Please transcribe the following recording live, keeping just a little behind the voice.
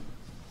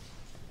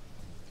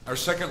Our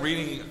second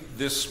reading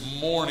this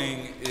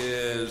morning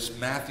is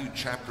Matthew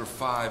chapter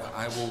 5.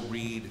 I will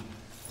read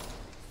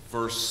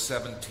verse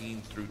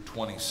 17 through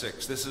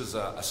 26. This is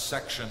a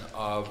section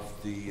of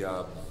the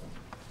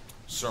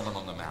Sermon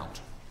on the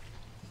Mount.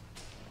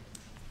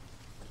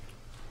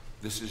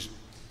 This is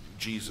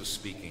Jesus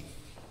speaking.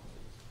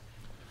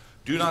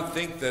 Do not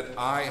think that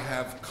I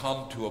have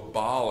come to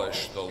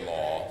abolish the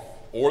law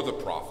or the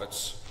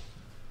prophets.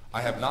 I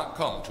have not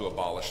come to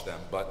abolish them,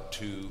 but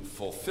to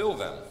fulfill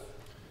them.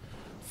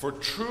 For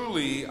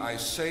truly I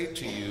say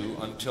to you,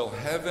 until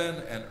heaven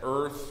and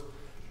earth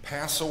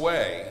pass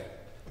away,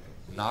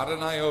 not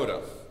an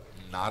iota,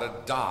 not a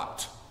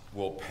dot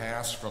will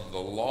pass from the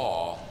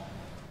law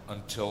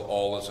until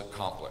all is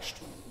accomplished.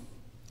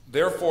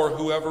 Therefore,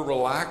 whoever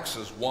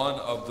relaxes one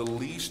of the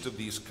least of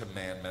these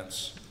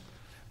commandments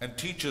and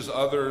teaches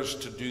others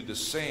to do the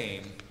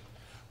same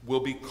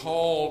will be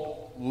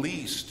called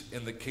least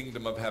in the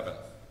kingdom of heaven.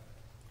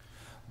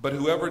 But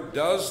whoever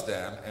does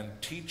them and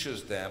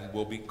teaches them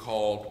will be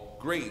called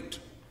great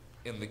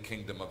in the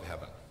kingdom of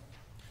heaven.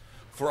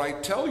 For I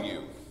tell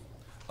you,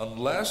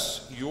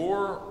 unless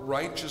your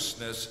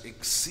righteousness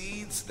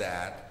exceeds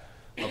that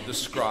of the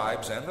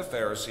scribes and the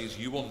Pharisees,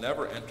 you will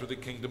never enter the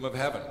kingdom of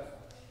heaven.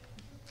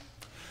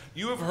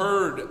 You have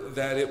heard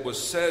that it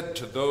was said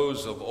to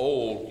those of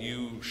old,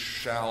 you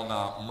shall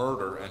not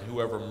murder, and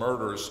whoever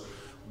murders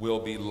will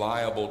be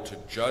liable to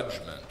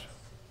judgment.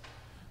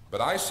 But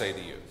I say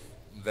to you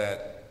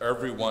that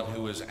everyone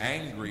who is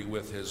angry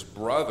with his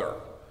brother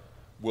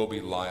will be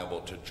liable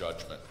to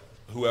judgment.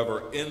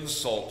 Whoever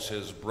insults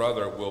his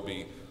brother will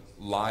be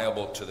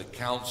liable to the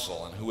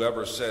council, and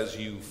whoever says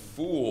you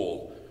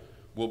fool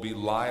will be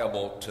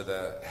liable to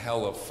the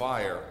hell of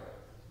fire.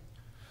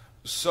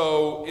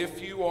 So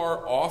if you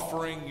are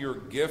offering your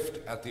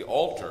gift at the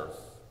altar,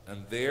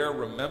 and there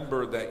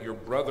remember that your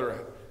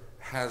brother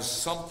has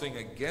something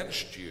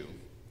against you,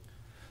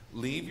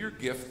 leave your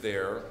gift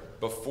there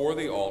before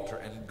the altar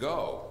and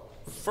go.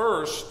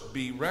 First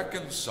be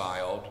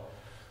reconciled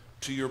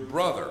to your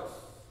brother,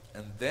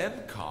 and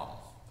then come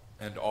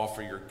and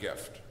offer your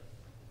gift.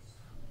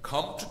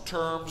 Come to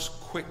terms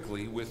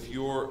quickly with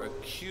your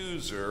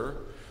accuser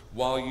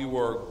while you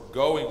are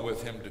going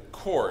with him to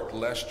court,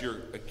 lest your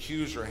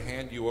accuser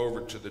hand you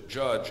over to the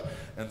judge,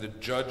 and the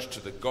judge to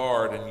the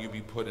guard, and you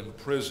be put in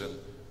prison.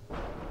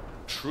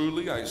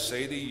 Truly I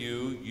say to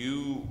you,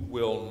 you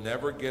will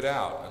never get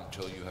out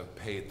until you have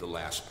paid the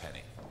last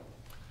penny.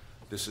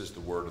 This is the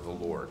word of the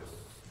Lord.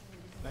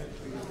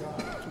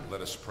 Let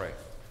us pray.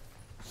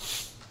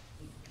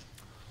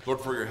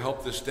 Lord, for your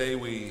help this day,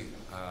 we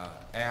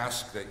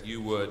ask that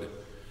you would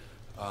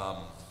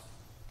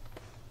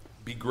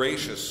be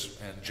gracious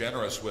and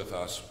generous with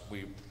us.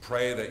 We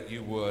pray that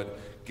you would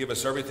give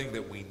us everything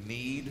that we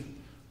need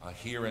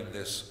here in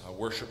this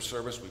worship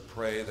service. We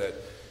pray that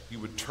you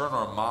would turn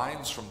our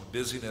minds from the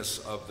busyness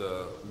of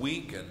the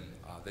week, and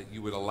that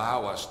you would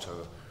allow us to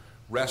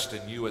rest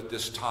in you at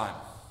this time.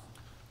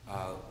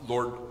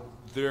 Lord,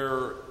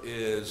 there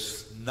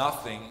is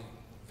nothing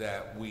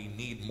that we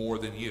need more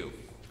than you.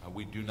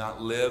 We do not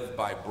live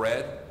by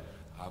bread,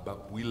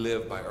 but we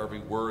live by every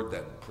word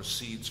that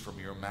proceeds from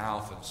your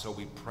mouth. And so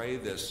we pray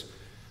this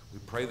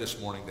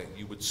morning that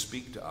you would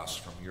speak to us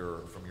from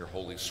your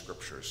holy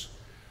scriptures.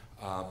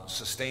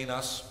 Sustain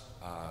us,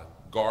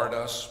 guard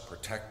us,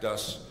 protect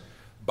us,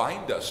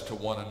 bind us to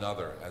one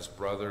another as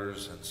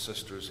brothers and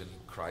sisters in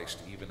Christ,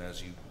 even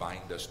as you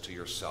bind us to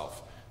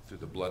yourself through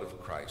the blood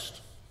of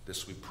Christ.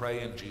 This we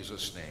pray in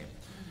Jesus' name.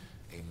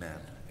 Amen.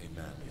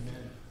 Amen.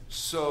 Amen.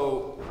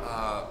 So,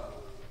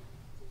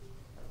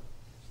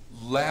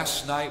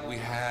 last night we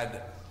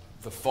had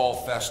the fall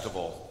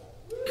festival,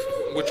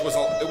 which was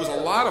a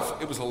lot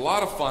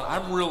of fun.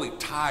 I'm really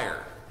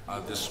tired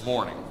this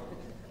morning.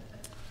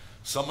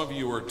 Some of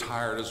you are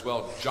tired as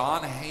well.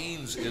 John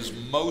Haynes is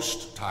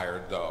most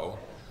tired, though.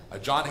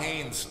 John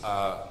Haynes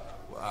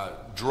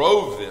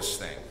drove this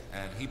thing,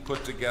 and he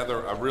put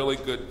together a really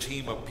good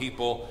team of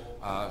people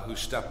who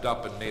stepped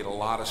up and made a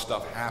lot of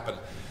stuff happen.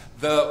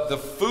 The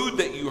food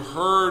that you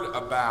heard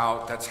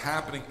about that's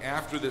happening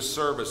after this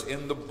service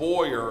in the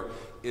Boyer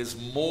is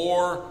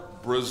more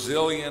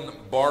Brazilian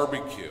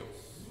barbecue.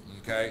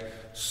 Okay?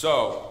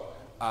 So,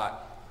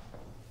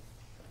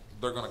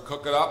 they're going to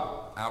cook it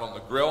up out on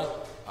the grill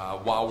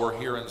while we're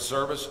here in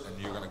service,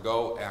 and you're going to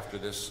go after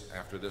this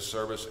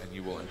service, and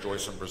you will enjoy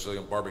some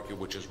Brazilian barbecue,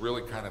 which is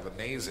really kind of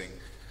amazing.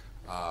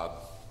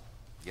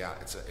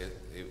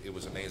 It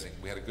was amazing.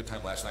 We had a good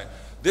time last night.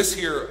 This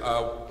here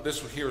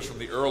is from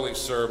the early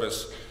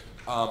service.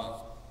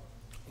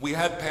 We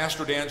had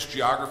Pastor Dan's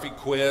geography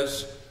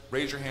quiz.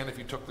 Raise your hand if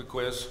you took the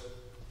quiz.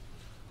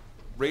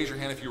 Raise your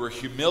hand if you were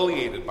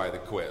humiliated by the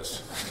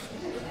quiz.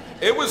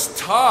 It was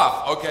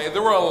tough, okay?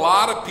 There were a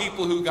lot of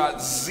people who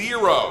got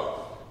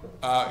 0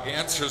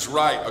 answers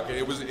right, okay?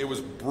 It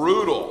was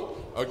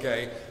brutal,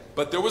 okay?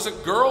 But there was a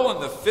girl in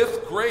the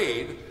 5th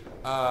grade,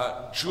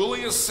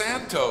 Julia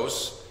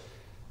Santos.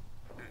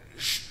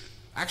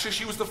 Actually,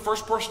 she was the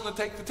first person to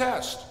take the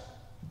test.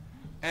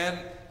 And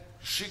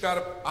she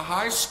got a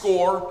high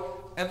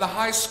score, and the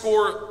high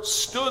score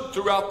stood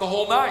throughout the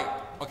whole night.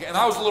 Okay, and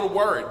I was a little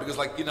worried because,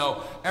 like, you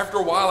know, after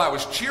a while I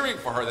was cheering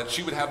for her that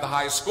she would have the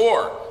high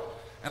score.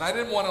 And I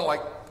didn't want to,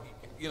 like,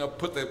 you know,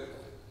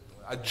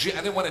 I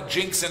didn't want to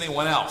jinx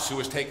anyone else who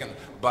was taken,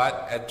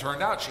 but it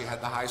turned out she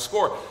had the high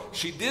score.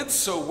 She did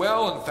so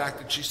well, in fact,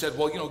 that she said,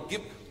 well, you know,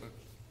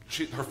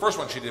 her first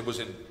one she did was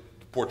in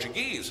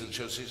Portuguese, and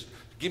she says,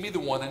 give me the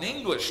one in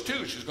English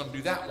too. She's going to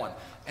do that one.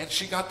 And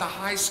she got the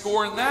high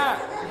score in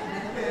that.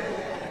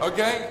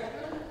 Okay?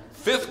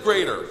 Fifth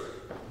grader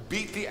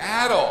beat the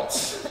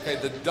adults. Okay,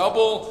 the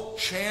double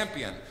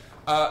champion.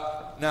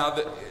 Now,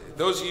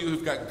 those of you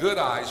who've got good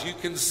eyes, you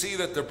can see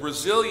that the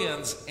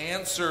Brazilians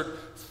answered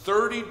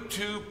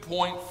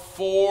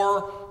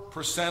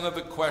 32.4% of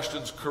the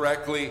questions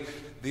correctly.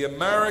 The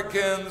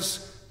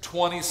Americans,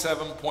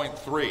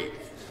 27.3%.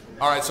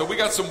 All right, so we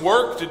got some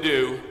work to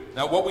do.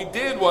 Now, what we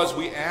did was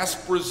we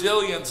asked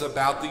Brazilians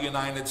about the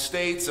United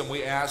States, and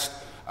we asked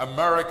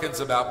Americans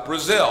about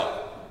Brazil.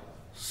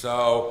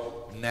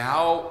 So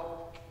now,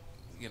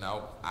 you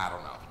know, I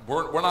don't know.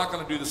 We're not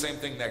going to do the same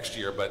thing next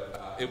year,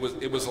 but it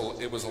was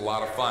a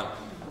lot of fun.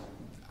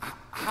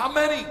 How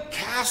many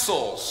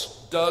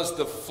castles does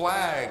the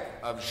flag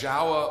of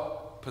João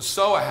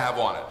Pessoa have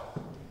on it?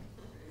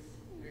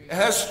 It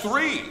has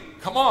 3.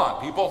 Come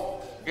on,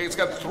 people. Okay, it's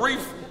got three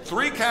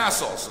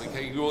castles.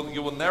 Okay, you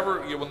will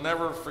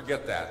never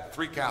forget that.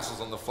 3 castles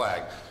on the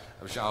flag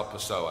of João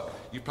Pessoa.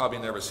 You've probably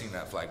never seen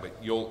that flag, but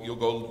you'll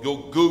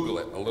Google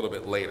it a little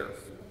bit later.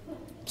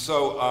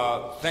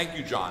 So thank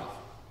you, John.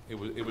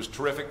 It was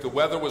terrific. The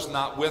weather was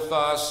not with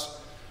us,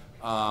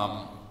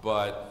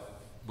 but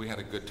we had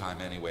a good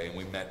time anyway, and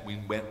we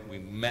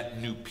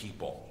met new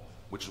people,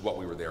 which is what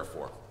we were there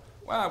for.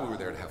 Well, we were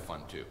there to have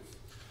fun too.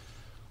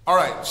 All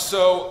right,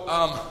 so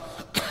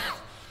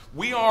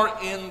we are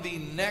in the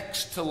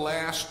next to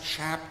last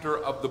chapter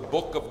of the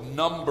book of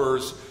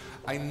Numbers.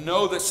 I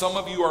know that some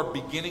of you are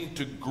beginning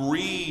to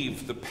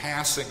grieve the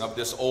passing of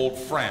this old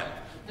friend.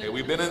 Okay,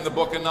 we've been in the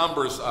book of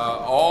Numbers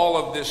all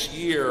of this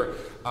year.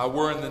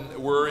 We're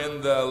in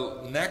the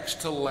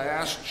next to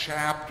last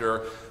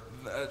chapter.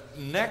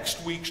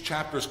 Next week's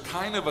chapter is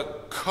kind of a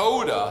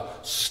coda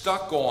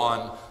stuck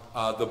on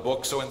the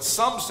book. So in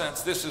some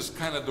sense, this is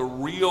kind of the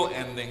real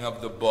ending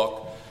of the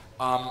book.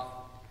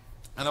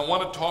 And I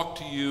want to talk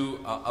to you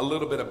a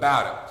little bit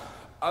about it.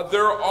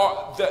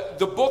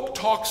 The book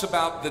talks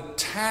about the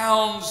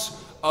towns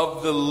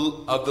of the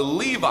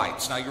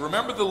Levites. Now, you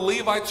remember the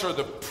Levites are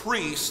the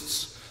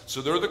priests,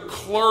 so they're the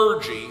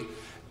clergy,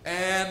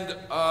 and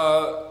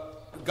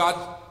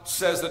God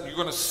says that you're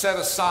going to set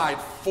aside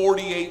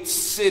 48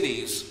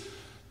 cities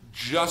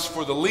just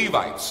for the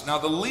Levites. Now,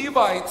 the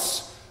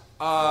Levites,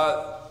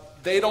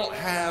 they don't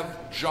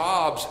have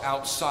jobs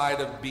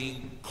outside of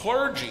being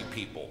clergy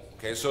people.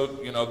 Okay,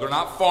 so, you know, they're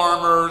not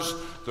farmers,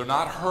 they're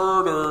not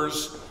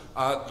herders,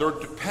 they're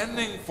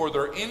depending for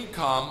their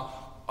income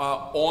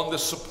on the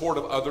support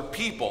of other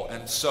people.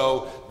 And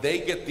so they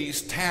get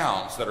these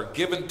towns that are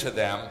given to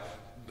them,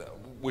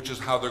 which is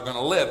how they're going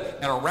to live.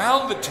 And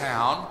around the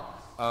town,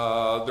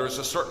 there's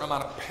a certain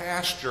amount of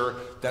pasture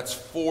that's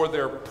for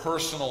their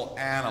personal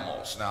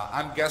animals. Now,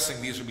 I'm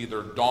guessing these would be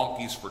their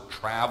donkeys for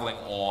traveling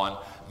on,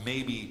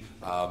 maybe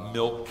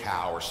milk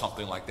cow or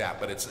something like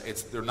that. But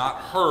they're not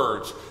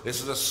herds.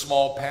 This is a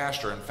small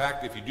pasture. In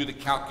fact, if you do the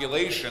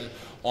calculation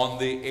on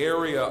the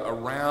area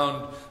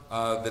around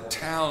the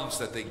towns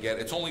that they get,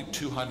 it's only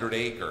 200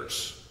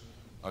 acres.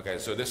 Okay,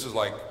 so this is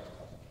like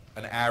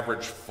an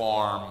average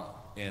farm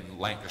in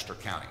Lancaster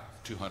County.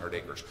 200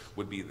 acres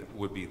would be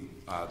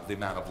the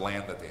amount of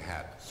land that they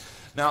had.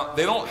 Now,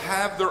 they don't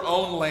have their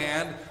own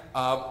land,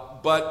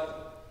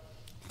 but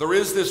there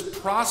is this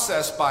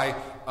process by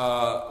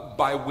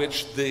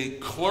which the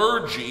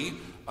clergy,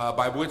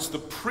 by which the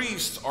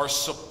priests are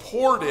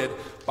supported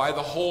by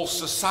the whole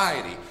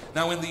society.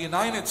 Now, in the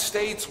United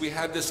States, we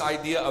have this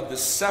idea of the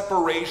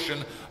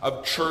separation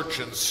of church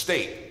and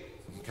state.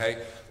 Okay?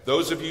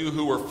 Those of you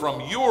who are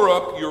from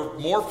Europe, you're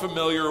more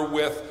familiar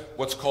with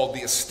what's called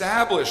the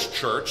established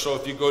church. So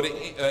if you go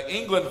to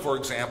England, for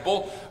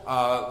example,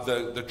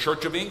 the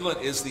Church of England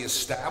is the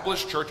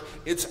established church.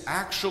 It's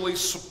actually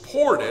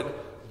supported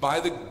by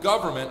the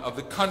government of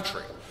the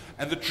country.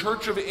 And the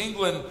Church of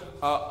England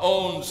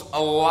owns a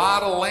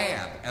lot of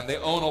land, and they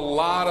own a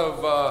lot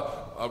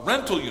of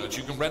rental units.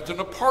 You can rent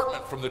an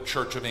apartment from the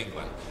Church of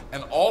England.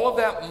 And all of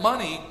that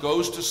money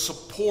goes to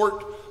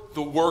support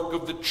the work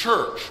of the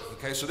church.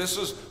 Okay, so this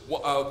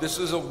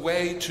is a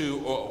way to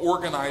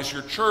organize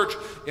your church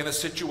in a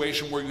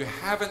situation where you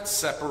haven't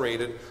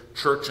separated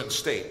church and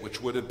state,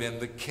 which would have been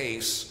the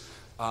case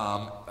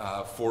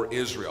for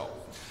Israel.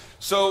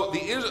 So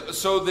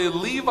the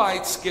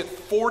Levites get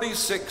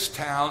 46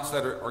 towns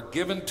that are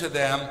given to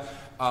them.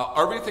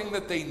 Everything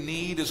that they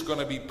need is going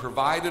to be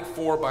provided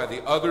for by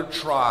the other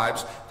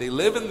tribes. They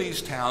live in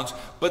these towns,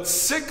 but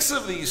 6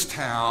 of these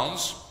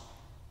towns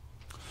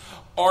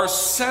are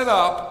set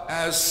up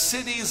as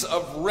cities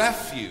of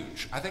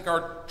refuge. I think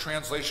our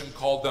translation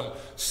called them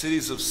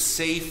cities of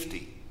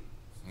safety.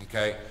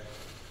 Okay?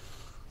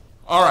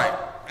 All right,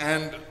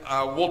 and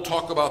we'll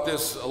talk about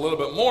this a little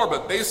bit more,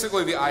 but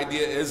basically the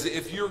idea is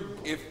if you've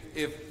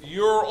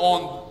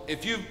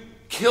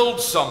killed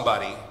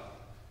somebody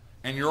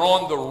and you're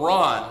on the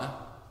run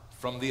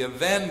from the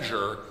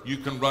avenger, you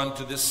can run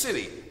to this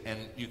city, and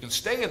you can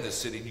stay in this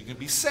city, and you can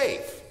be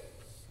safe.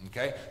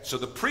 Okay? So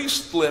the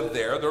priests live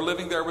there. They're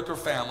living there with their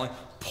family,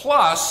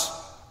 plus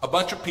a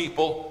bunch of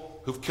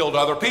people who've killed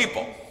other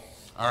people.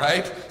 All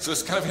right? So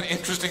it's kind of an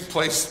interesting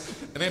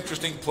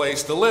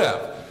place to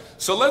live.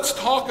 So let's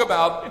talk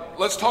about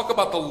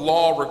the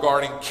law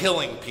regarding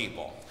killing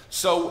people.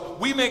 So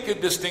we make a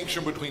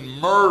distinction between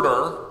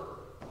murder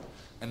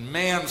and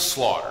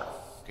manslaughter.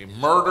 Okay,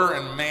 murder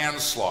and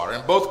manslaughter.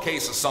 In both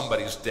cases,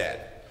 somebody's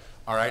dead.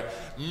 All right.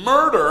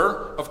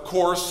 Murder, of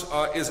course,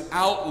 is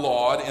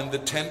outlawed in the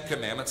Ten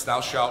Commandments. Thou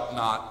shalt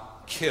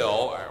not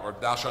kill, or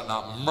thou shalt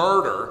not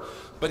murder.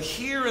 But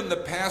here in the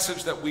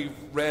passage that we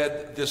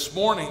read this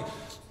morning,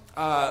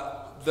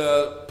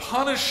 the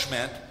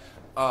punishment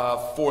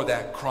for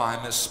that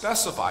crime is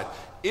specified.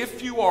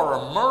 If you are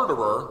a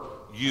murderer,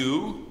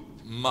 you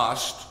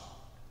must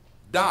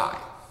die.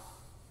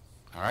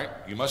 All right?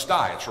 You must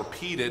die. It's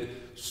repeated,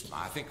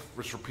 I think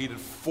it's repeated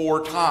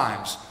 4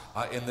 times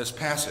in this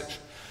passage.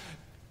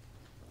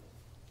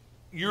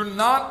 You're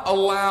not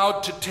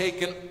allowed to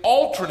take an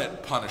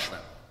alternate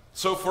punishment.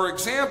 So, for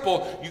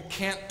example, you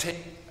can't take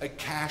a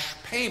cash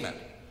payment.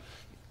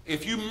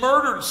 If you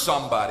murdered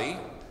somebody,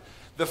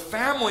 the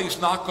family's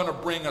not going to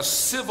bring a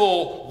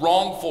civil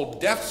wrongful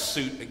death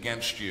suit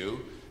against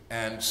you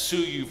and sue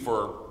you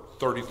for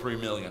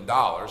 $33 million,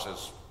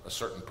 as a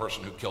certain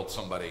person who killed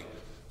somebody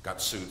got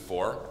sued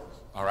for.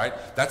 All right?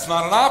 That's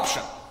not an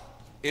option.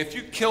 If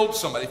you killed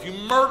somebody, if you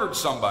murdered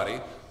somebody,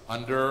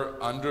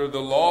 under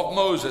the law of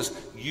Moses,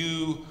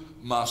 you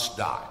must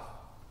die.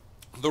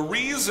 The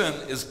reason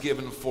is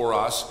given for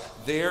us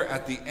there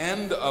at the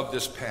end of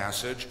this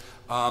passage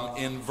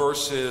in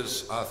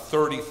verses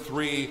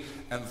 33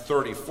 and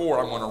 34.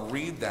 I'm going to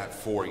read that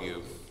for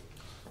you.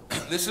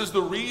 This is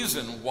the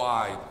reason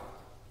why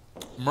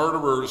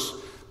murderers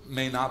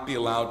may not be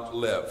allowed to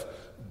live.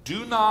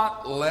 Do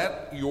not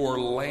let your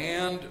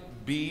land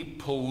be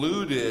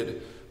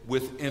polluted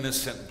with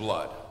innocent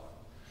blood.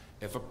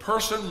 If a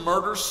person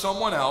murders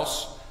someone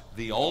else,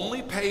 the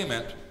only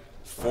payment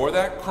for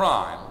that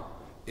crime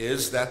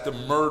is that the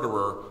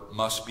murderer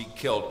must be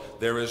killed.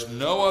 There is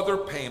no other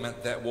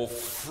payment that will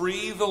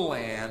free the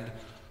land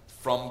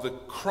from the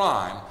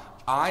crime.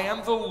 I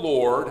am the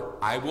Lord.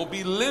 I will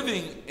be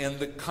living in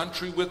the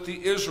country with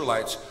the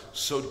Israelites,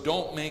 so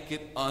don't make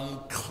it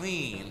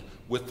unclean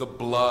with the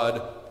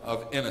blood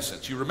of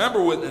innocents. You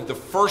remember when the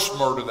first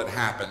murder that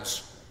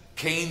happens,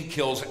 Cain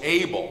kills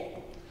Abel.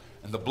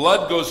 And the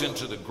blood goes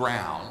into the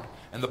ground.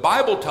 And the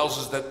Bible tells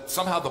us that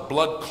somehow the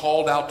blood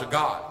called out to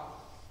God.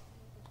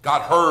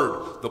 God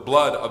heard the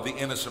blood of the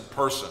innocent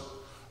person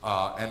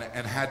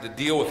and had to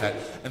deal with that.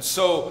 And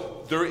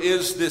so there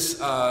is this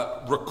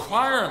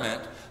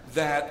requirement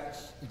that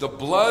the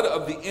blood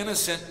of the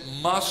innocent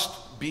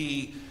must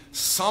be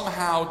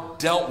somehow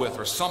dealt with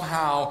or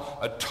somehow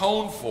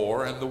atoned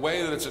for. And the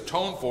way that it's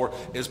atoned for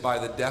is by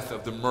the death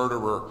of the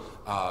murderer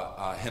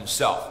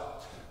himself.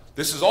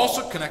 This is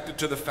also connected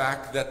to the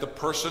fact that the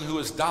person who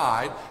has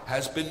died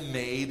has been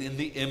made in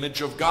the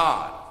image of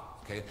God.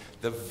 Okay?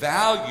 The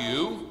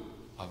value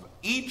of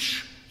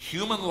each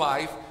human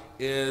life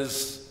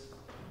is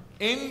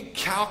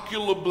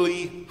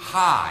incalculably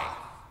high.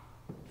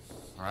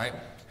 All right?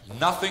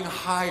 Nothing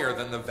higher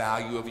than the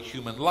value of a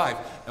human life.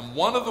 And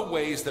one of the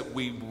ways that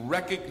we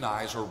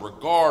recognize or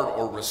regard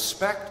or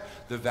respect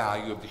the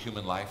value of the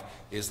human life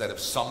is that if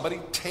somebody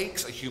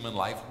takes a human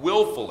life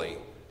willfully,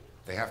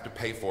 they have to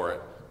pay for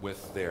it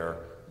with their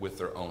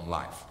own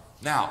life.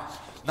 Now,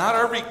 not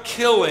every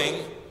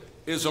killing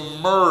is a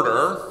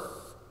murder.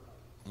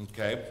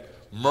 Okay?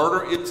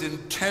 Murder is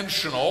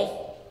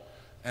intentional,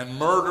 and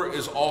murder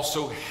is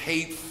also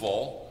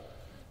hateful.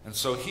 And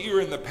so here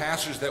in the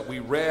passage that we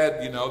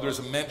read, there's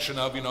a mention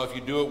of, if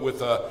you do it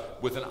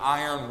with an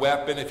iron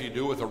weapon, if you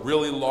do it with a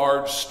really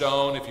large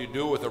stone, if you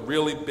do it with a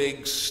really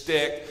big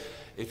stick,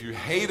 if you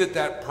hated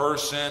that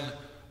person,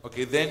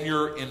 okay, then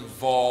you're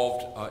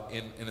involved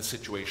in a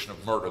situation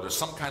of murder. There's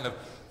some kind of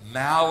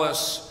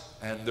malice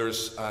and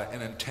there's an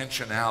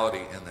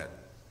intentionality in it.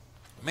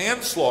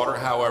 Manslaughter,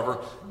 however,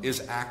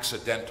 is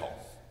accidental.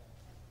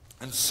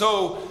 And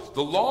so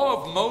the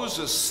law of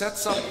Moses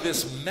sets up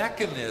this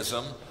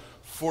mechanism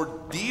for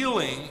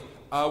dealing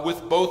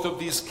with both of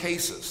these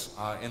cases.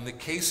 In the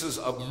cases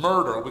of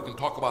murder, we can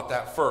talk about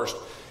that first.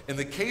 In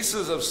the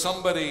cases of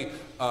somebody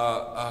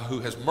who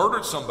has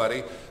murdered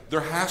somebody, there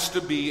has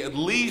to be at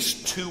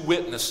least 2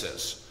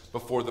 witnesses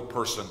before the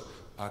person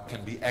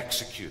can be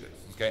executed.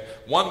 Okay?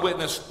 1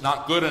 witness,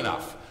 not good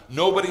enough.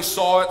 Nobody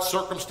saw it,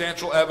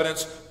 circumstantial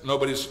evidence,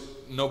 nobody's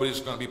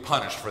going to be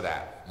punished for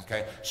that.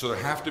 Okay? So there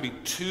have to be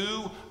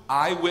 2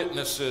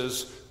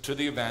 eyewitnesses to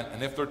the event,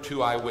 and if there are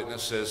 2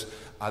 eyewitnesses,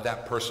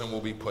 that person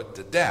will be put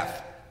to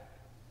death.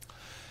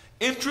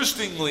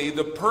 Interestingly,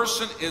 the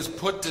person is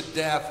put to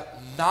death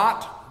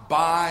not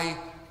by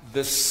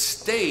the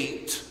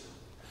state,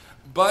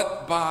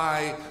 but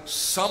by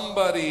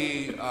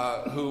somebody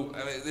who,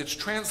 I mean, it's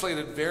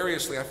translated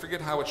variously. I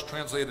forget how it's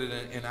translated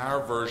in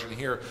our version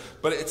here,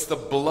 but it's the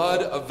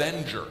blood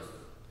avenger.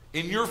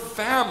 In your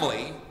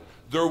family,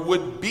 there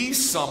would be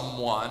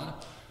someone,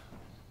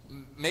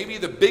 maybe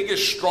the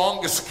biggest,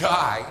 strongest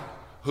guy,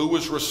 who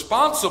was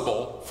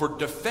responsible for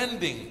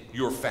defending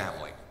your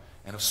family.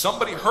 And if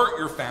somebody hurt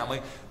your family,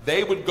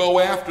 they would go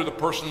after the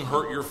person who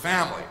hurt your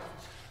family.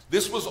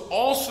 This was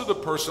also the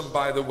person,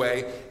 by the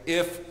way,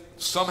 if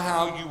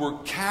somehow you were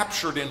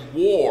captured in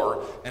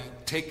war and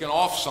taken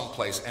off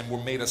someplace and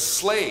were made a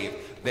slave,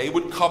 they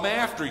would come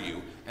after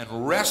you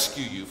and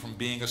rescue you from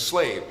being a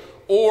slave.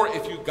 Or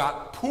if you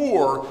got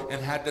poor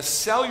and had to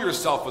sell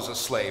yourself as a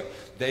slave,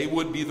 they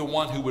would be the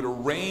one who would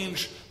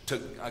arrange to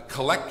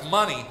collect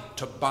money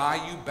to buy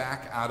you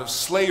back out of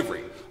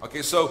slavery.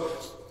 Okay, so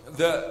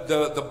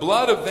the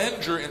blood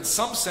avenger, in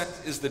some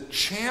sense, is the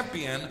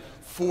champion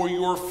for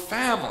your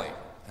family.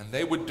 And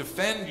they would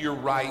defend your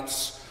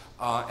rights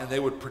and they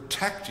would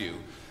protect you.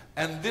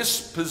 And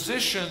this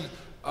position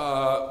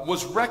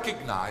was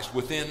recognized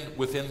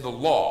within the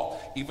law,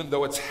 even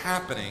though it's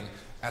happening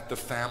at the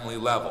family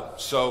level.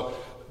 So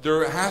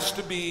there has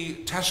to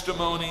be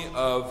testimony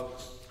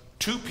of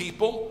two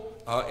people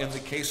in the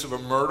case of a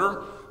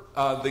murder.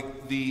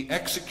 The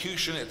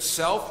execution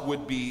itself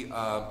would be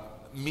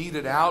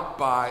meted out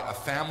by a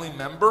family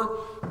member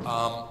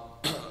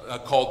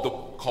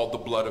called the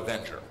blood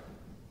avenger.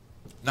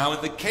 Now,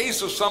 in the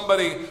case of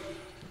somebody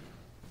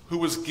who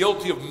was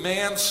guilty of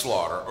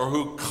manslaughter or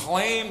who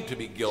claimed to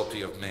be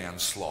guilty of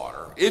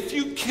manslaughter, if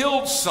you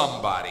killed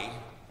somebody,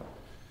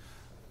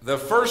 the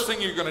first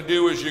thing you're going to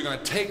do is you're going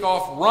to take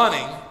off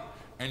running,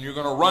 and you're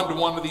going to run to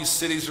one of these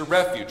cities of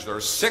refuge. There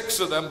are 6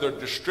 of them. They're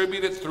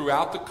distributed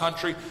throughout the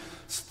country.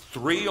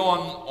 3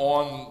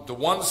 on the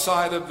one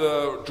side of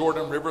the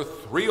Jordan River,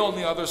 3 on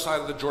the other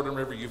side of the Jordan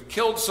River. You've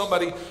killed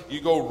somebody,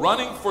 you go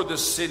running for the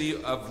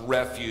city of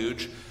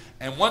refuge,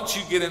 and once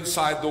you get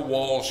inside the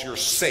walls, you're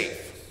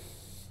safe.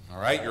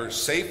 All right, you're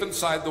safe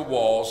inside the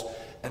walls,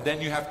 and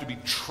then you have to be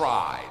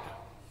tried.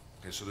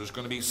 Okay, so there's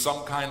going to be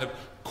some kind of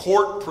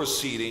court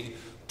proceeding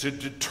to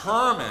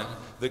determine,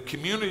 the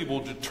community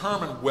will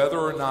determine whether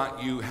or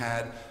not you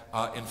had,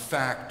 in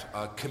fact,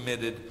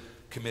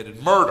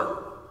 committed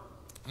murder.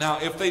 Now,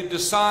 if they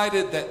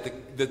decided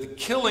that the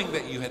killing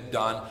that you had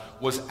done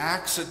was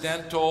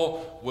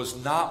accidental, was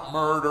not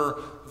murder,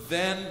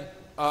 then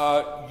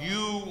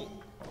you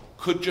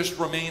could just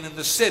remain in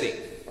the city.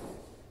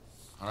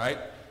 All right?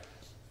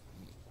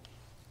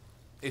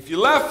 If you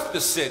left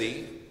the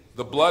city,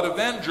 the blood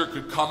avenger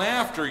could come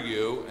after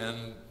you,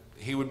 and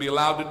he would be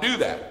allowed to do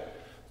that.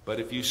 But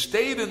if you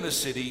stayed in the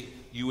city,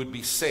 you would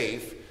be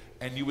safe,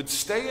 and you would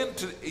stay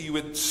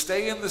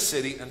in the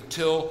city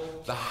until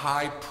the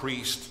high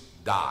priest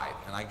died.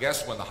 And I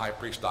guess when the high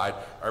priest died,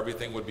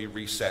 everything would be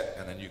reset,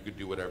 and then you could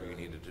do whatever you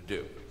needed to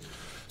do.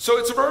 So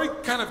it's a very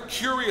kind of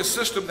curious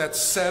system that's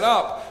set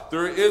up.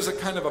 There is a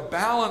kind of a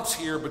balance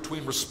here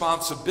between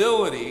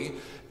responsibility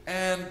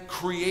and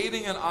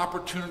creating an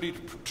opportunity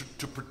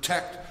to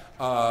protect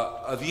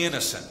the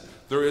innocent.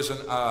 There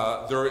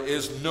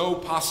is no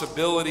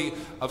possibility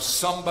of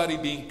somebody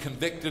being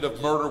convicted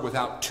of murder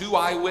without 2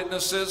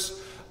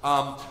 eyewitnesses.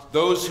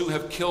 Those who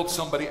have killed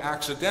somebody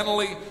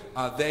accidentally,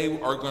 they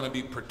are going to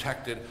be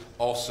protected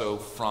also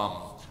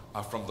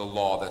from the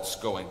law that's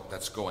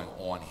going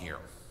on here.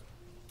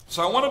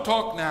 So I want to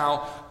talk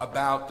now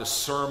about the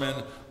Sermon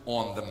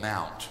on the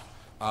Mount.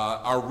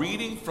 Our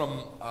reading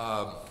from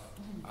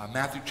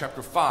Matthew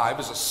chapter 5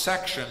 is a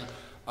section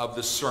of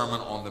the Sermon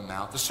on the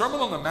Mount. The Sermon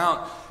on the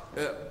Mount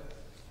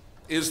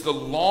is the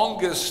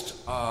longest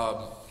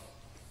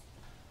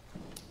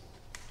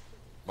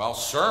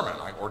sermon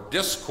or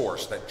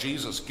discourse that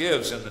Jesus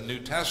gives in the New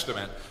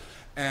Testament,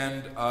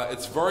 and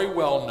it's very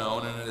well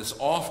known and it is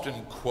often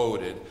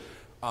quoted.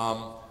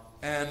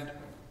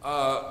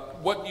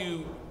 What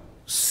you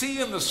see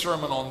in the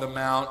Sermon on the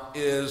Mount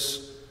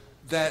is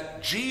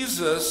that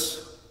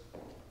Jesus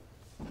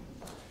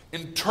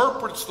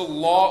interprets the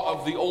law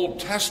of the Old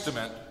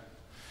Testament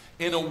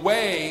in a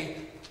way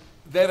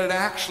that it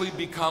actually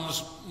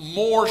becomes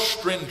more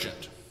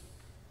stringent.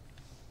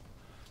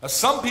 Now,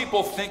 some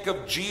people think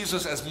of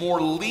Jesus as more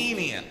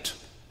lenient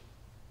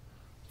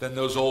than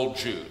those old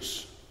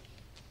Jews.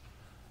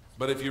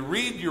 But if you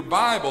read your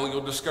Bible,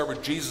 you'll discover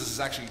Jesus is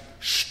actually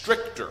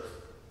stricter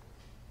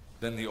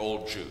than the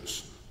old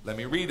Jews. Let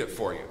me read it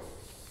for you.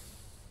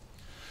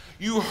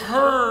 You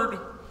heard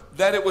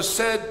that it was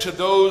said to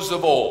those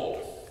of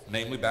old,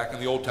 namely back in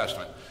the Old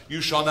Testament, you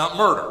shall not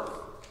murder,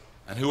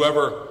 and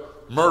whoever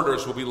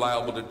murders will be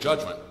liable to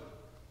judgment.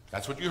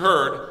 That's what you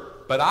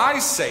heard. But I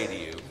say to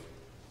you,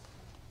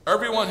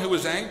 everyone who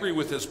is angry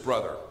with his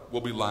brother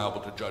will be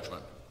liable to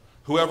judgment.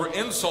 Whoever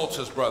insults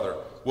his brother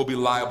will be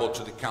liable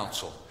to the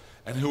council.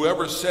 And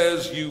whoever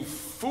says, you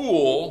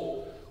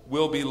fool,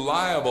 will be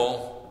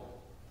liable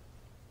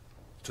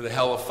to the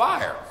hell of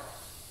fire.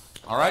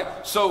 All right?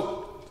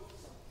 So,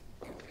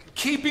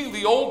 keeping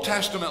the Old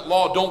Testament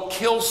law, don't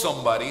kill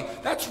somebody,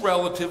 that's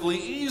relatively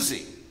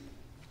easy.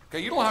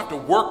 Okay, you don't have to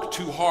work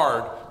too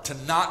hard to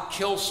not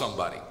kill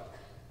somebody.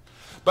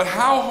 But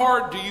how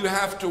hard do you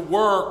have to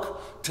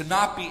work to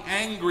not be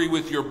angry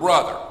with your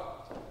brother?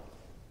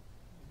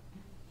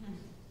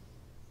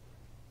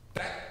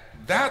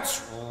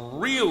 That's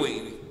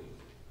really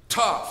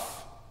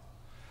tough.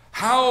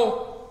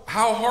 How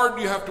hard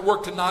do you have to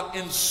work to not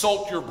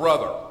insult your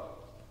brother?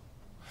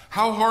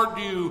 How hard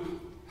do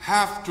you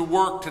have to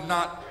work to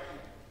not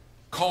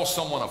call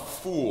someone a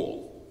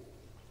fool?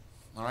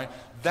 All right?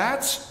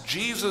 That's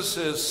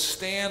Jesus'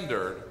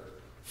 standard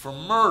for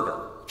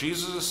murder.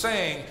 Jesus is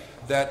saying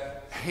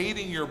that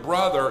hating your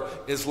brother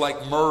is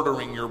like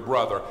murdering your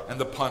brother, and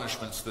the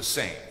punishment's the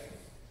same.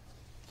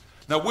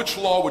 Now, which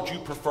law would you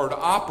prefer to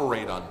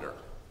operate under?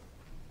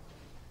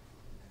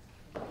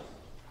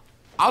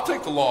 I'll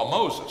take the law of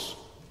Moses.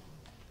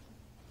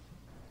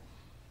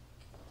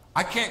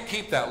 I can't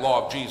keep that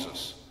law of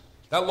Jesus.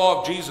 That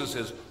law of Jesus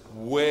is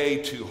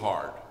way too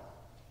hard.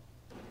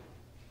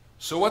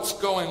 So what's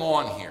going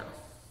on here?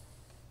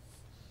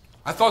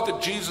 I thought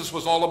that Jesus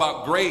was all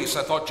about grace.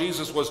 I thought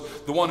Jesus was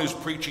the one who's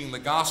preaching the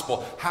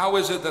gospel. How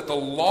is it that the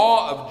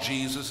law of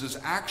Jesus is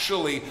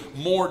actually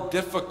more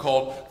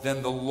difficult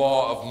than the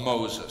law of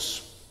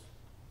Moses?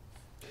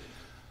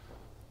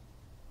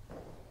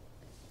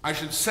 I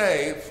should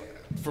say,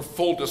 for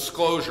full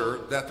disclosure,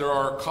 that there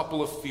are a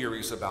couple of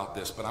theories about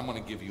this, but I'm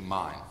going to give you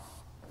mine.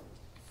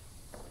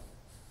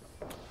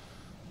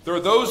 There are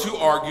those who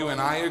argue, and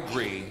I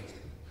agree,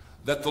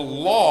 that the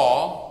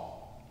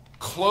law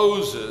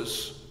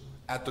closes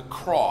at the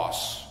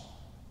cross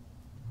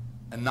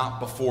and not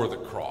before the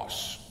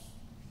cross.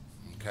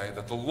 Okay?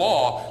 That the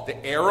law,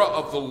 the era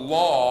of the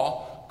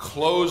law,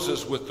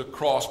 closes with the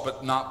cross,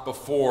 but not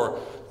before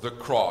the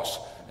cross.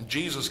 And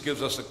Jesus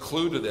gives us a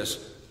clue to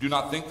this. Do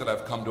not think that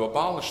I've come to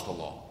abolish the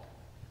law.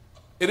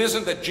 It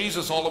isn't that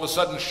Jesus all of a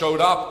sudden showed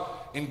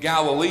up in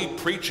Galilee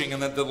preaching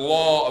and that the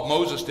law of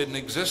Moses didn't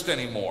exist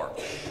anymore.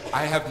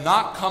 I have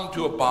not come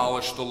to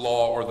abolish the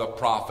law or the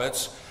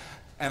prophets.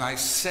 And I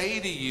say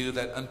to you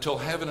that until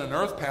heaven and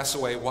earth pass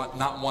away,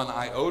 not one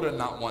iota,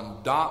 not one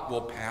dot will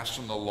pass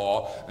from the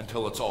law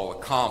until it's all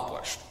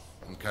accomplished.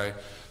 Okay?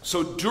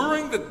 So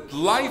during the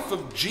life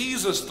of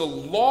Jesus, the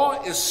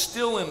law is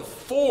still in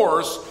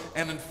force,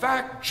 and in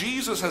fact,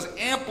 Jesus has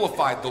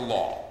amplified the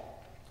law.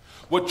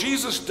 What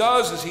Jesus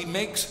does is he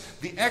makes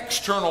the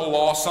external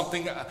law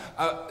something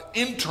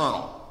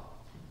internal.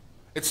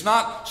 It's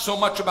not so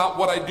much about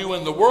what I do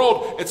in the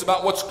world, it's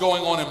about what's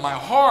going on in my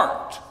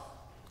heart.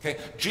 Okay?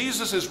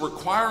 Jesus is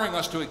requiring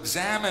us to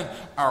examine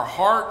our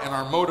heart and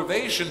our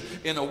motivation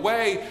in a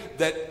way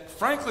that,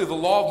 frankly, the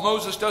law of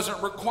Moses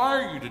doesn't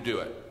require you to do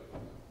it.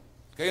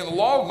 Okay? In the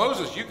law of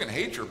Moses, you can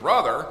hate your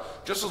brother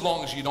just as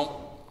long as you don't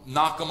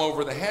knock him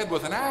over the head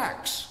with an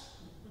axe.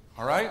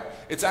 All right?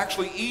 It's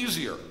actually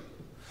easier.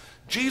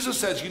 Jesus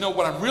says, you know,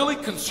 what I'm really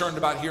concerned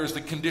about here is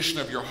the condition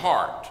of your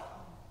heart.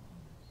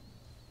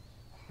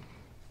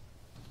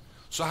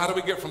 So how do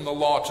we get from the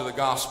law to the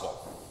gospel?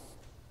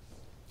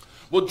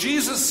 Well,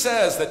 Jesus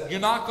says that you're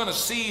not going to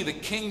see the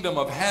kingdom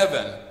of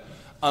heaven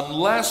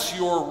unless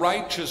your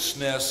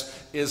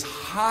righteousness is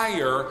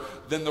higher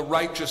than the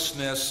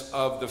righteousness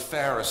of the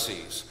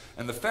Pharisees.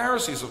 And the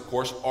Pharisees, of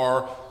course,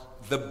 are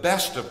the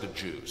best of the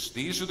Jews.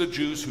 These are the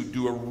Jews who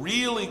do a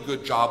really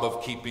good job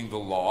of keeping the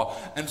law.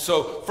 And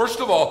so, first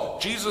of all,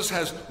 Jesus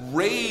has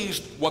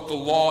raised what the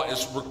law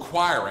is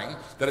requiring,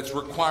 that it's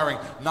requiring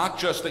not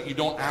just that you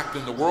don't act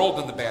in the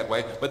world in the bad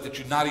way, but that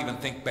you not even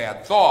think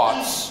bad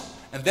thoughts.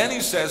 And then he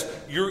says,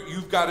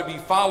 you've got to be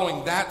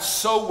following that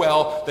so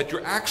well that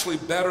you're actually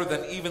better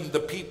than even the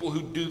people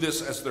who do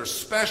this as their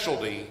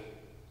specialty.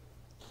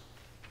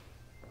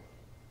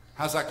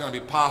 How's that going to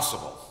be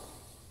possible?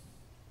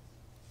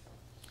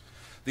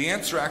 The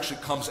answer actually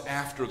comes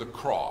after the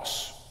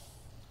cross.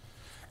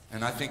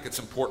 And I think it's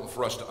important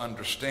for us to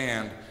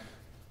understand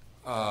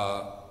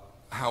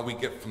how we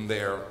get from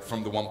there,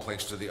 from the one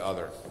place to the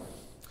other.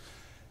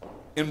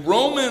 In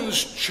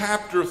Romans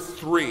chapter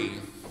 3,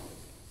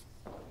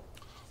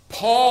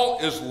 Paul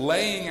is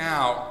laying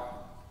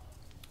out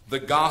the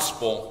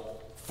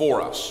gospel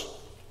for us.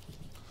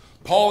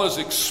 Paul is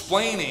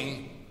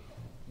explaining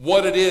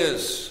what it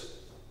is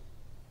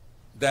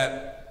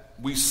that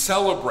we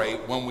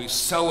celebrate when we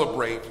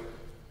celebrate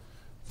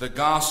the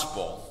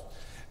gospel.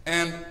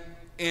 And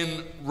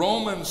in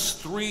Romans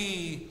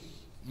 3,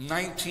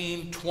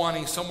 19,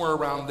 20, somewhere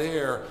around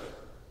there,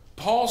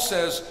 Paul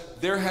says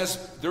there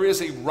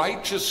is a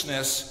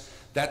righteousness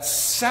that's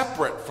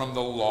separate from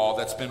the law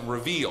that's been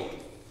revealed.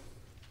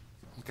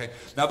 Okay.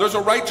 Now there's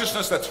a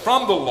righteousness that's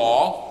from the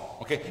law.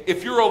 Okay.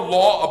 If you're a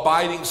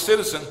law-abiding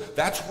citizen,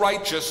 that's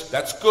righteous,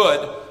 that's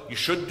good. You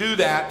should do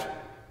that.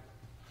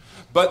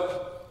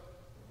 But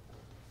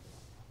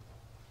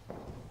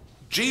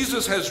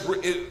Jesus has,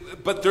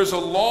 but there's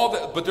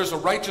a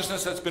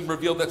righteousness that's been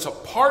revealed that's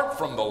apart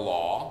from the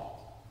law,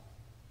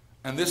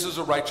 and this is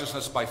a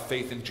righteousness by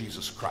faith in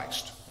Jesus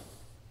Christ.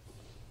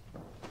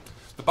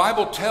 The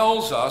Bible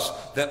tells us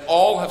that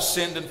all have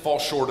sinned and fall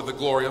short of the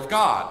glory of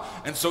God.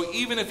 And so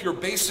even if you're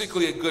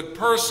basically a good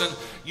person,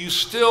 you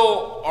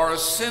still are a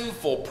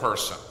sinful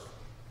person.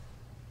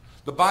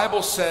 The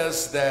Bible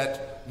says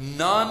that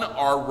none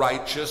are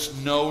righteous,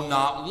 no,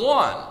 not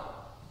one.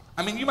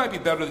 I mean, you might be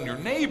better than your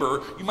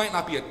neighbor, you might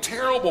not be a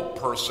terrible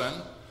person,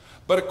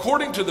 but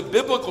according to the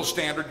biblical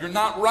standard, you're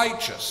not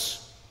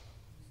righteous.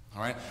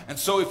 All right? And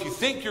so if you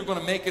think you're going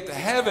to make it to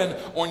heaven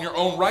on your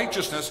own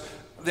righteousness,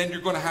 then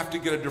you're going to have to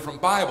get a different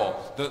Bible.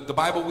 The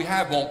Bible we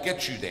have won't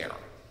get you there.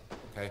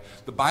 Okay?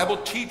 The Bible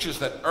teaches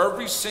that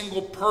every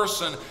single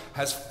person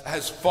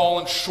has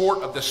fallen short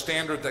of the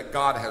standard that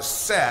God has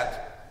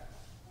set.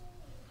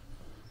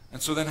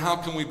 And so then how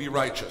can we be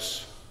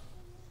righteous?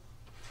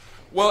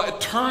 Well,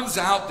 it turns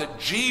out that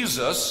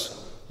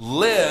Jesus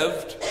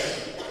lived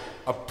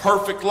a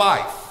perfect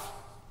life.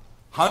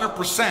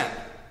 100%.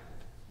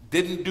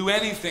 Didn't do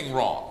anything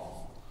wrong.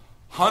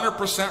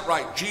 100%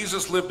 right.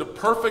 Jesus lived a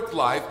perfect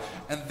life,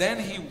 and then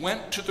he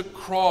went to the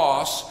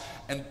cross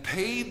and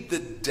paid the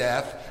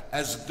death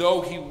as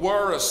though he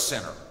were a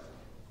sinner.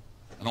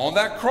 And on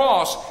that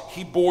cross,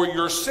 he bore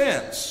your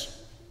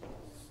sins.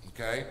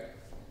 Okay?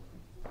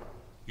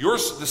 The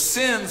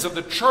sins of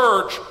the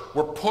church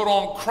were put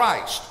on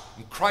Christ.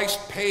 And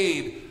Christ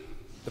paid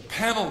the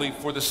penalty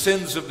for the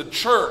sins of the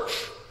church.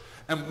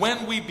 And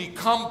when we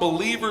become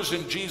believers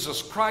in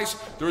Jesus Christ,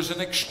 there's an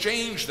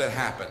exchange that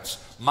happens.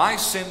 My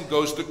sin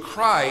goes to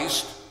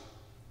Christ,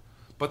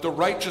 but the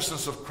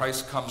righteousness of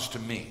Christ comes to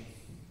me.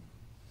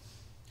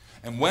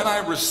 And when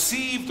I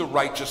receive the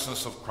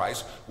righteousness of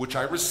Christ, which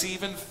I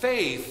receive in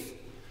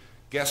faith,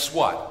 guess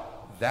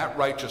what? That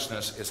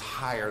righteousness is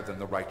higher than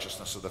the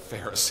righteousness of the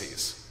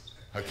Pharisees.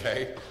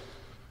 Okay?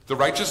 The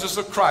righteousness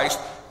of Christ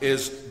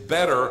is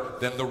better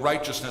than the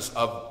righteousness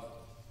of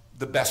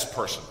the best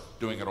person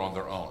doing it on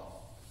their own.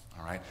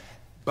 All right?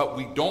 But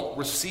we don't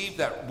receive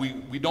that.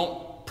 We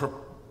don't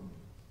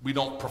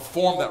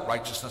perform that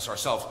righteousness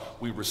ourselves.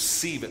 We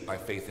receive it by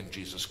faith in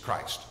Jesus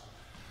Christ.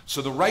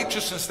 So the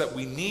righteousness that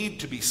we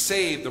need to be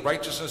saved, the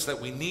righteousness that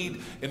we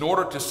need in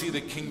order to see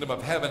the kingdom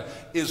of heaven,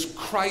 is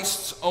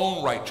Christ's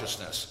own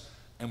righteousness.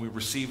 And we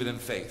receive it in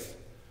faith.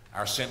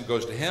 Our sin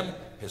goes to him.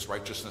 His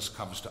righteousness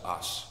comes to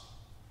us.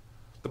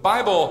 The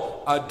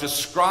Bible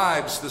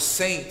describes the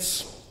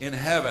saints in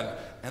heaven,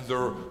 and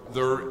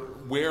they're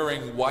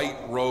wearing white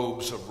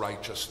robes of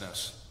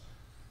righteousness.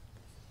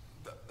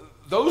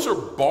 Those are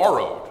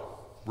borrowed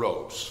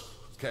robes,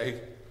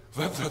 okay?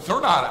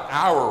 They're not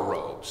our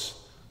robes.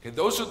 Okay?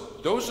 Those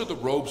are the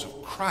robes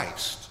of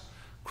Christ.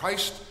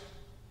 Christ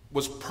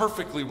was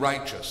perfectly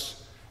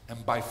righteous,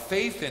 and by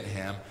faith in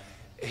him,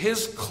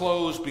 his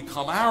clothes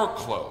become our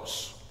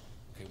clothes.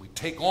 Okay? We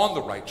take on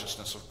the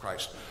righteousness of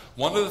Christ.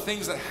 One of the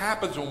things that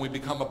happens when we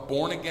become a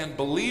born-again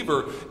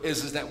believer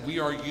is that we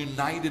are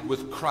united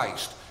with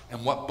Christ.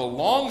 And what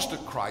belongs to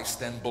Christ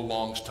then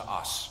belongs to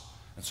us.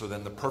 And so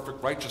then the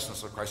perfect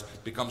righteousness of Christ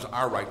becomes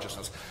our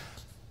righteousness.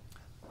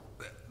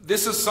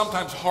 This is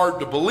sometimes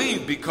hard to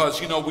believe because,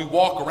 we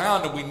walk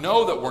around and we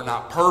know that we're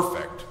not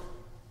perfect.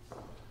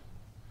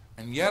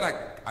 And yet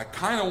I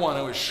kind of want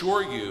to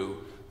assure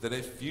you that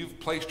if you've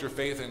placed your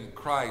faith in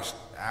Christ,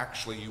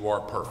 actually you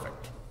are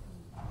perfect.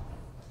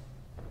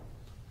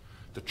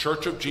 The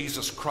Church of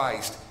Jesus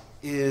Christ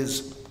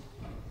is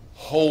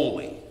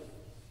holy.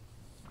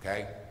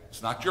 Okay?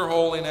 It's not your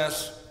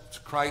holiness, it's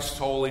Christ's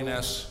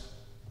holiness.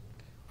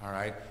 All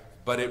right?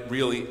 But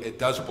it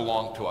does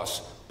belong to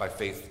us by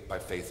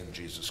faith in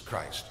Jesus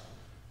Christ.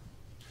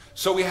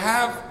 So we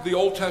have the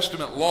Old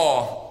Testament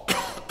law,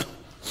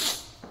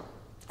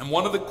 and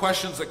one of the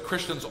questions that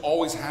Christians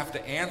always have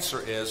to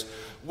answer is,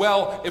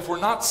 well, if we're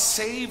not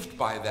saved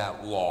by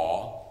that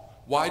law,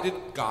 why did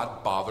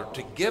God bother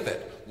to give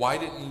it? Why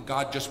didn't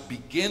God just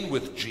begin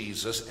with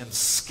Jesus and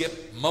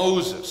skip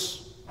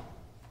Moses?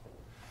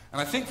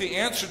 And I think the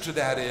answer to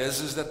that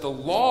is that the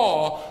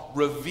law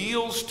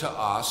reveals to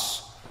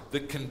us the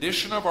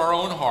condition of our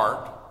own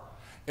heart.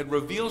 It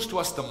reveals to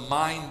us the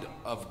mind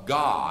of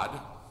God,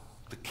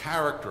 the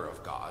character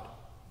of God.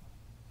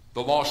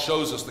 The law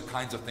shows us the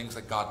kinds of things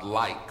that God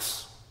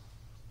likes.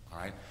 All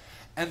right?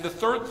 And the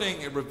third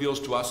thing it reveals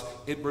to us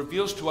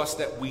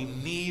that we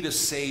need a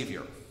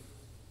Savior.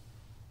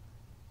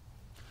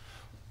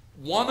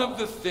 One of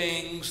the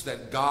things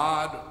that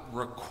God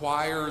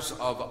requires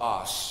of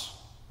us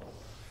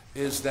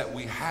is that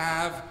we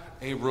have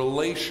a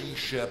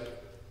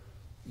relationship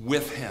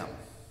with him.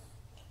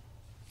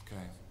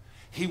 Okay?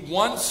 He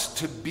wants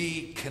to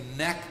be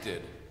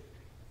connected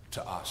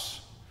to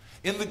us.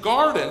 In the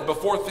garden,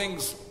 before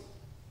things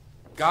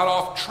got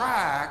off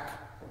track,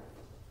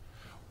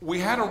 we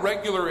had a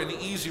regular and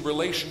easy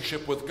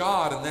relationship with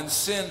God, and then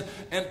sin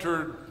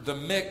entered the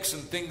mix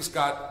and things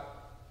got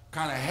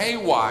kind of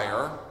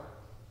haywire.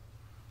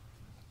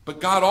 But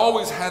God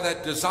always had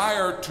that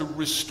desire to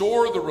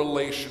restore the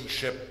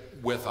relationship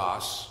with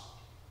us.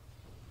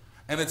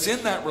 And it's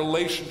in that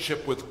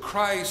relationship with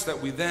Christ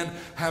that we then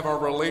have our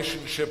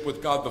relationship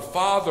with God the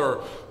Father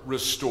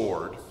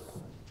restored.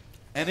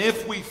 And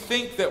if we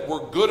think that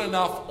we're good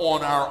enough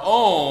on our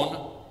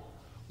own,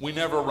 we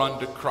never run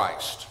to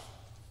Christ.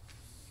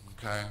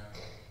 Okay?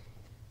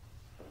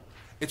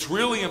 It's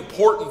really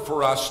important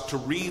for us to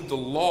read the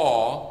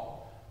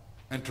law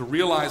and to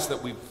realize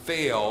that we've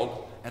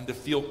failed and to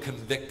feel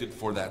convicted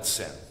for that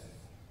sin.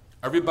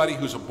 Everybody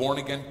who's a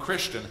born-again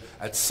Christian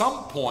at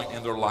some point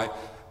in their life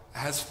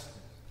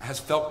has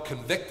felt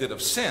convicted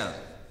of sin.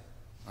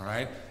 All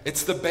right?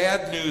 It's the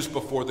bad news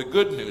before the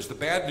good news. The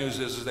bad news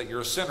is that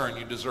you're a sinner and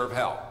you deserve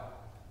hell.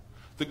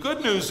 The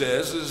good news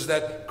is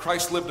that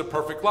Christ lived a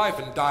perfect life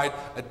and died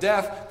a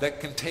death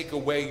that can take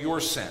away your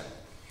sin.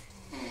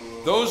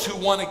 Those who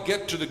want to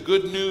get to the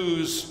good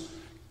news,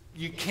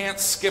 you can't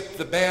skip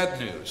the bad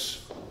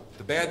news.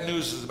 The bad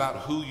news is about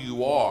who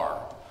you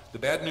are. The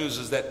bad news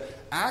is that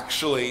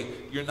actually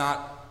you're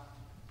not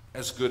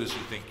as good as you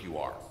think you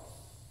are. All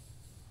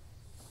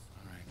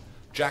right.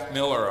 Jack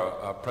Miller,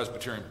 a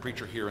Presbyterian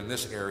preacher here in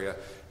this area,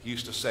 he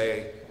used to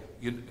say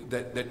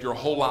that you're a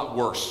whole lot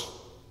worse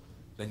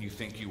than you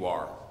think you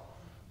are,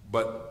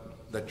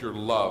 but that you're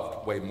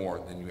loved way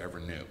more than you ever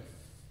knew.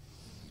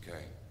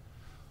 Okay?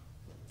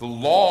 The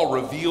law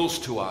reveals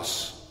to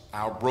us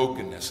our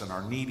brokenness and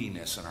our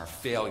neediness and our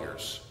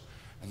failures.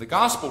 And the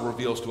gospel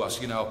reveals to us,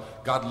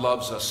 God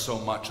loves us so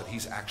much that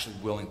he's actually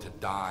willing to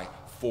die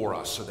for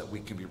us so that we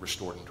can be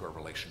restored into a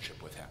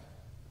relationship with him.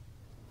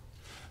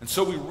 And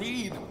so we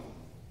read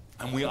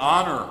and we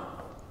honor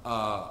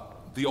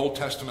the Old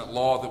Testament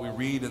law that we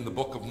read in the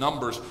book of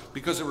Numbers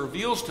because it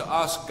reveals to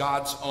us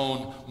God's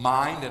own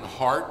mind and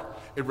heart.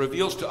 It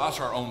reveals to us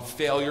our own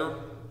failure,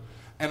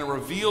 and it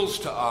reveals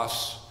to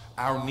us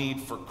our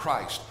need for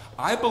Christ.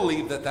 I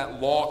believe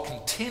that law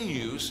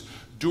continues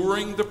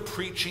during the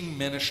preaching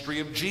ministry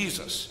of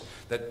Jesus.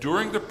 That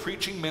during the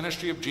preaching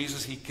ministry of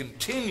Jesus, he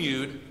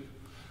continued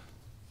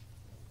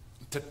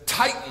to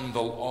tighten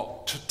the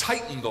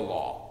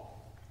law.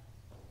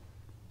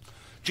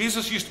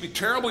 Jesus used to be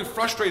terribly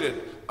frustrated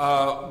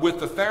with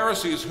the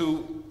Pharisees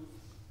who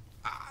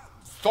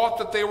thought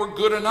that they were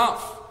good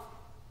enough.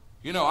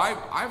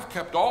 I've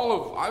kept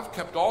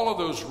all of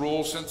those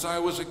rules since I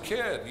was a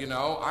kid.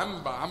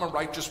 I'm a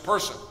righteous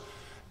person,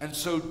 and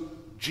so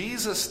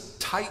Jesus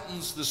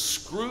tightens the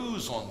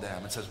screws on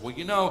them and says,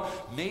 well,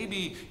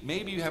 maybe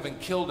you haven't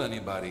killed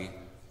anybody,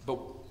 but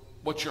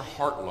what's your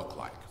heart look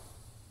like?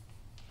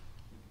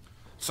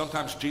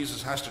 Sometimes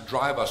Jesus has to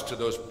drive us to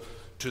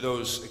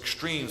those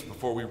extremes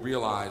before we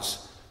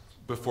realize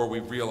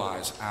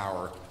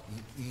our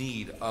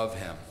need of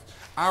him.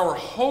 Our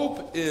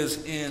hope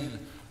is in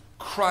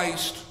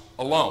Christ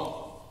alone.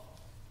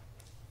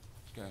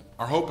 Okay?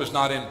 Our hope is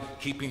not in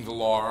keeping the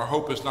law. Our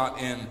hope is not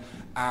in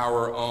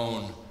our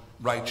own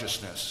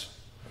righteousness.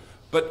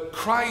 But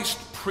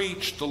Christ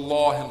preached the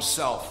law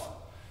himself,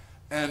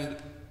 and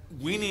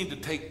we need to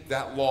take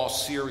that law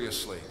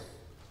seriously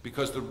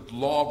because the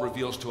law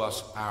reveals to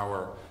us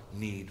our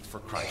need for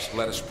Christ.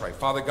 Let us pray.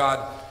 Father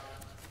God,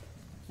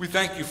 we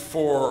thank you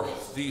for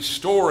these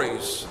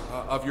stories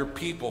of your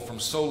people from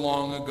so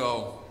long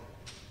ago.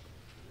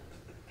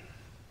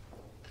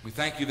 We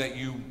thank you that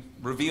you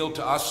revealed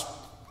to us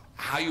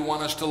how you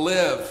want us to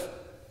live.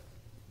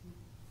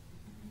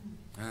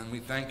 And we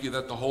thank you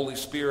that the Holy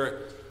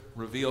Spirit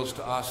reveals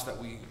to us that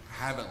we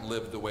haven't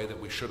lived the way that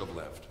we should have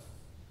lived.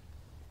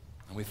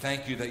 And we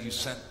thank you that you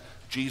sent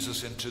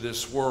Jesus into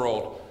this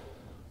world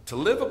to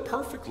live a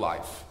perfect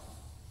life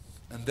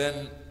and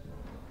then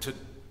to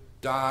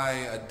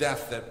die a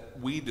death that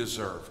we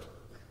deserved.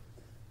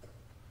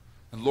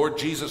 And Lord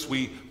Jesus,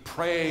 we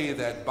pray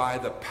that by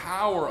the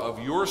power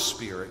of your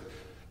Spirit,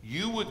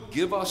 you would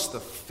give us the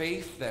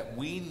faith that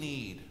we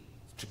need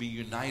to be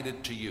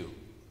united to you.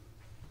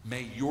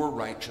 May your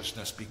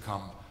righteousness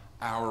become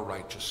our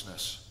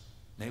righteousness.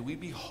 May we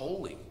be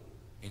holy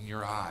in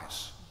your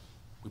eyes.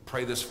 We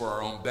pray this for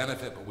our own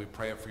benefit, but we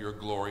pray it for your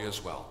glory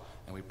as well.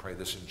 And we pray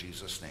this in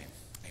Jesus' name.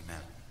 Amen.